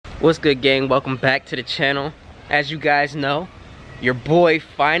What's good, gang? Welcome back to the channel. As you guys know, your boy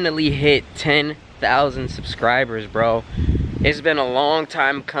finally hit 10,000 subscribers, bro. It's been a long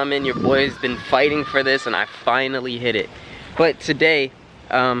time coming. Your boy's been fighting for this and I finally hit it. But today,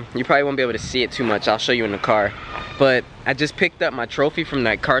 you probably won't be able to see it too much. I'll show you in the car. But I just picked up my trophy from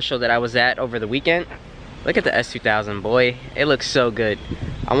that car show that I was at over the weekend. Look at the S2000, boy. It looks so good.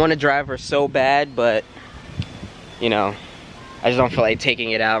 I want to drive her so bad, but you know, I just don't feel like taking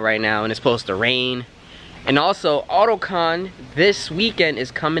it out right now, and it's supposed to rain. And also, AutoCon this weekend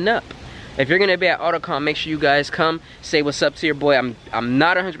is coming up. If you're gonna be at AutoCon, make sure you guys come, say what's up to your boy. I'm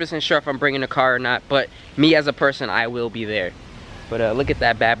not 100% sure if I'm bringing a car or not, but me as a person, I will be there. But look at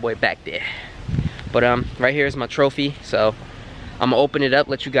that bad boy back there. But right here is my trophy, so I'm gonna open it up,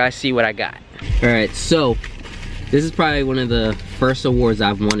 let you guys see what I got. All right, so this is probably one of the first awards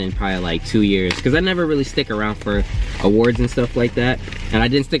I've won in probably like 2 years, because I never really stick around for awards and stuff like that, and I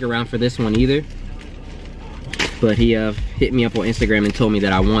didn't stick around for this one either. But he hit me up on Instagram and told me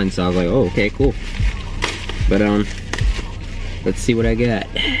that I won, so I was like, oh, okay, cool. But let's see what I got.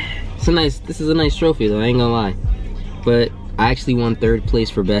 This is a nice trophy though, I ain't gonna lie. But I actually won 3rd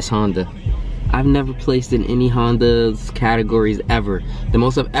place for best Honda. I've never placed in any Honda's categories ever. The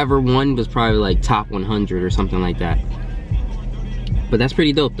most I've ever won was probably like top 100 or something like that. But that's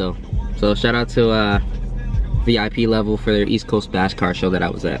pretty dope though. So shout out to VIP level for their East Coast Bash Car Show that I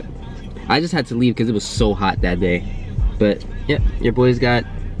was at. I just had to leave because it was so hot that day. But yeah, your boys got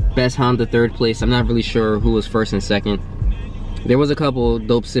best Honda 3rd place. I'm not really sure who was 1st and 2nd. There was a couple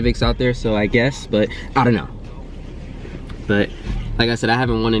dope Civics out there, so I guess, but I don't know. But like I said, I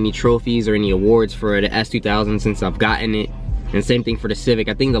haven't won any trophies or any awards for the S2000 since I've gotten it. And same thing for the Civic.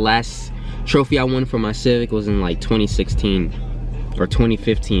 I think the last trophy I won for my Civic was in like 2016 or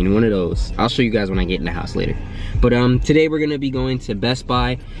 2015, one of those. I'll show you guys when I get in the house later. But today we're gonna be going to Best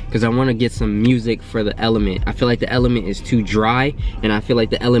Buy because I want to get some music for the Element. I feel like the Element is too dry, and I feel like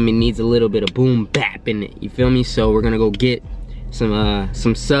the Element needs a little bit of boom bap in it. You feel me? So we're gonna go get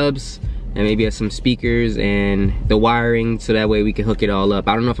some subs and maybe some speakers and the wiring, so that way we can hook it all up.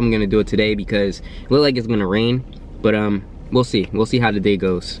 I don't know if I'm gonna do it today because it looks like it's gonna rain, but we'll see. We'll see how the day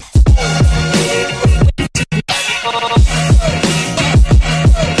goes.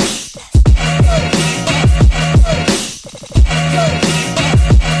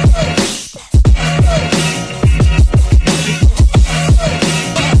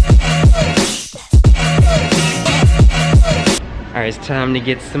 Alright, it's time to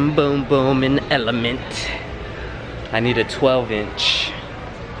get some boom boom in Element. I need a 12-inch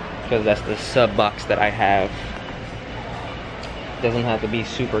because that's the sub box that I have. Doesn't have to be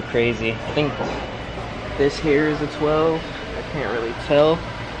super crazy. I think this here is a 12. I can't really tell.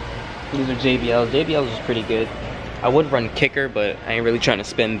 These are JBLs. JBLs is pretty good. I would run kicker, but I ain't really trying to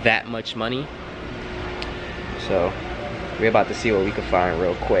spend that much money. So we're about to see what we can find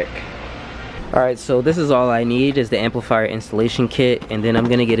real quick. Alright, so this is all I need is the amplifier installation kit, and then I'm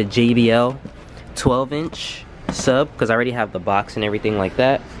gonna get a JBL 12-inch sub because I already have the box and everything like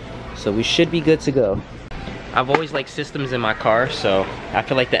that. So we should be good to go. I've always liked systems in my car, so I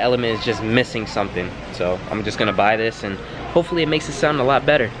feel like the Element is just missing something. So I'm just gonna buy this and hopefully it makes it sound a lot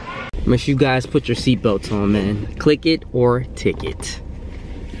better. Make sure you guys put your seatbelts on, man. Click it or ticket.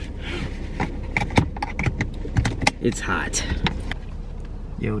 It's hot.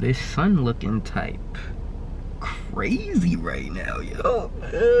 Yo, this sun looking type crazy right now, yo.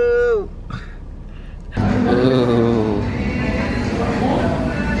 Oh. Oh.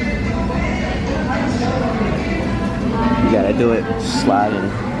 You gotta do it sliding.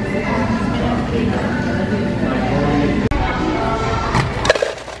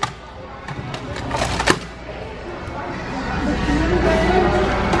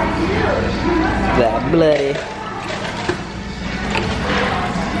 That bloody.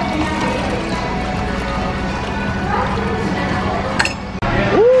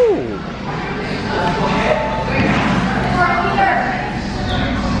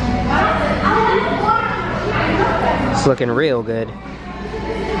 It's looking real good.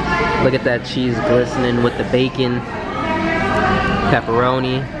 Look at that cheese glistening with the bacon,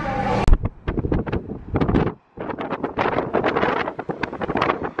 pepperoni.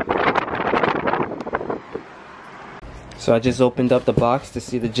 So I just opened up the box to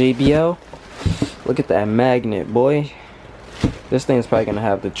see the JBL. Look at that magnet, boy. This thing's probably gonna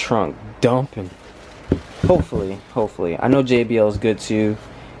have the trunk dumping. Hopefully. I know JBL is good too.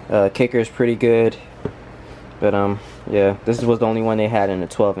 Kicker is pretty good. But yeah, this was the only one they had in a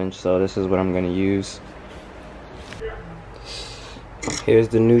 12-inch, so this is what I'm gonna use. Here's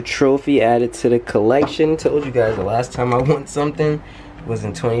the new trophy added to the collection. Told you guys the last time I won something, was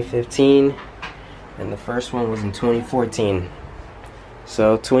in 2015, and the first one was in 2014.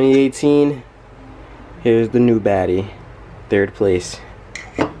 So 2018, here's the new baddie, 3rd place.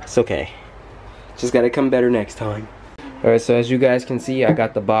 It's okay, just gotta come better next time. Alright, so as you guys can see, I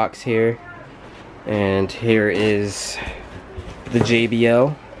got the box here, and here is the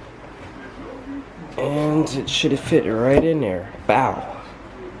JBL, and it should fit right in there. Bow,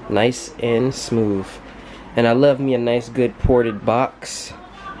 nice and smooth. And I love me a nice good ported box.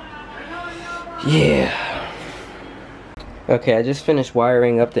 Yeah. Okay, I just finished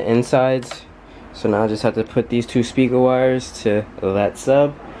wiring up the insides, so now I just have to put these 2 speaker wires to that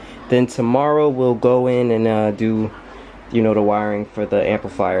sub. Then tomorrow we'll go in and do, you know, the wiring for the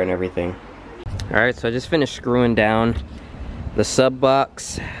amplifier and everything. Alright, so I just finished screwing down the sub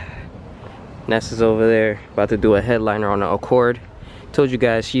box. Ness is over there about to do a headliner on the Accord. Told you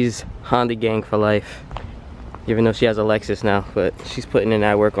guys she's Honda gang for life, even though she has a Lexus now, but she's putting in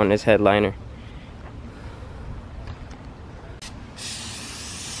that work on this headliner.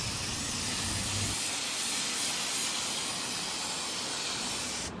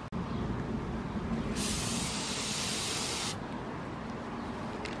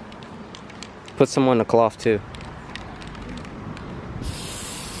 Put some on the cloth too.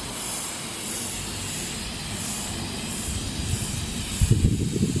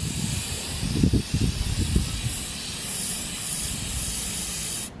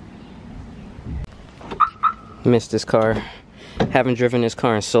 Missed this car. Haven't driven this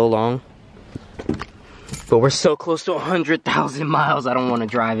car in so long. But we're so close to 100,000 miles, I don't want to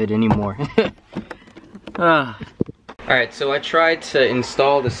drive it anymore. Alright, so I tried to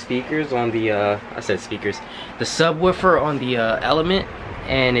install the speakers on the, the subwoofer on the Element,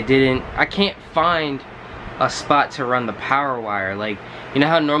 and it didn't. I can't find a spot to run the power wire. Like, you know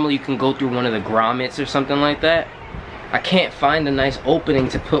how normally you can go through one of the grommets or something like that? I can't find a nice opening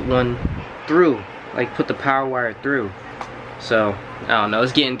to put one through, like put the power wire through. So, I don't know,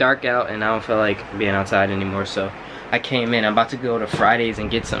 it's getting dark out and I don't feel like being outside anymore, so I came in. I'm about to go to Fridays and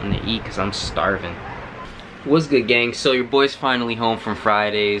get something to eat because I'm starving. What's good, gang? So your boy's finally home from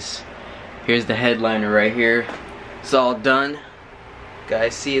Fridays. Here's the headliner right here. It's all done.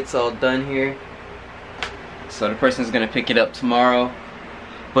 Guys, see, it's all done here. So the person's gonna pick it up tomorrow.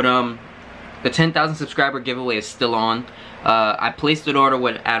 But the 10,000 subscriber giveaway is still on. I placed an order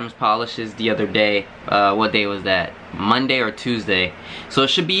with Adams Polishes the other day. What day was that? Monday or Tuesday. So it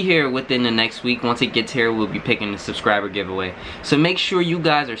should be here within the next week. Once it gets here, we'll be picking the subscriber giveaway. So make sure you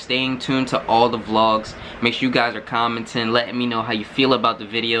guys are staying tuned to all the vlogs. Make sure you guys are commenting, letting me know how you feel about the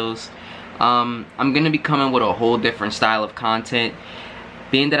videos. I'm gonna be coming with a whole different style of content.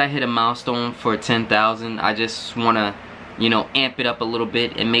 Being that I hit a milestone for 10,000, I just wanna, you know, amp it up a little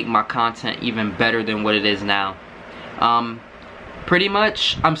bit and make my content even better than what it is now. Pretty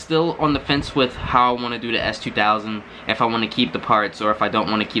much, I'm still on the fence with how I want to do the S2000, if I want to keep the parts or if I don't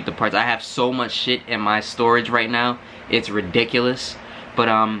want to keep the parts. I have so much shit in my storage right now, it's ridiculous. But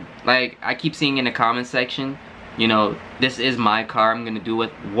like I keep seeing in the comment section, you know, this is my car, I'm gonna do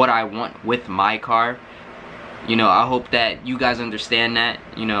with what I want with my car. You know, I hope that you guys understand that.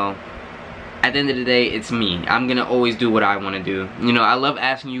 You know, at the end of the day, it's me. I'm gonna always do what I want to do. You know, I love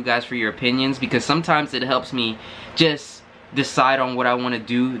asking you guys for your opinions because sometimes it helps me just decide on what I want to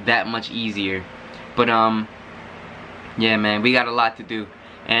do that much easier. But yeah, man, we got a lot to do.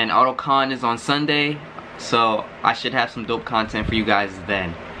 And AutoCon is on Sunday, so I should have some dope content for you guys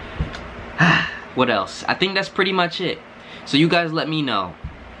then. What else? I think that's pretty much it. So you guys let me know.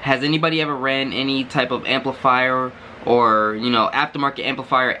 Has anybody ever ran any type of amplifier or, you know, aftermarket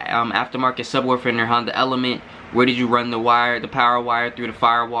amplifier, aftermarket subwoofer in their Honda Element? Where did you run the wire, the power wire through the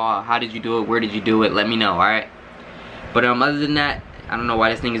firewall? How did you do it? Where did you do it? Let me know, alright? But other than that, I don't know why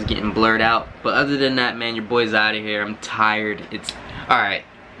this thing is getting blurred out. But other than that, man, your boy's out of here. I'm tired. It's alright,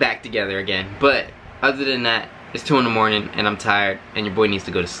 back together again. But other than that, it's 2 in the morning and I'm tired and your boy needs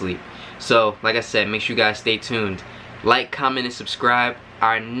to go to sleep. So, like I said, make sure you guys stay tuned. Like, comment, and subscribe.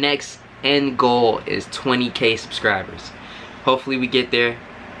 Our next end goal is 20K subscribers. Hopefully we get there.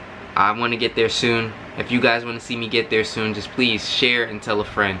 I want to get there soon. If you guys want to see me get there soon, just please share and tell a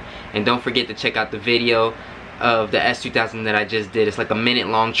friend. And don't forget to check out the video of the S2000 that I just did. It's like a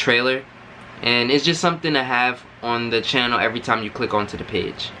minute-long trailer. And it's just something to have on the channel every time you click onto the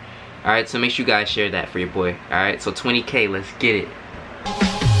page. Alright, so make sure you guys share that for your boy. Alright, so 20K, let's get it.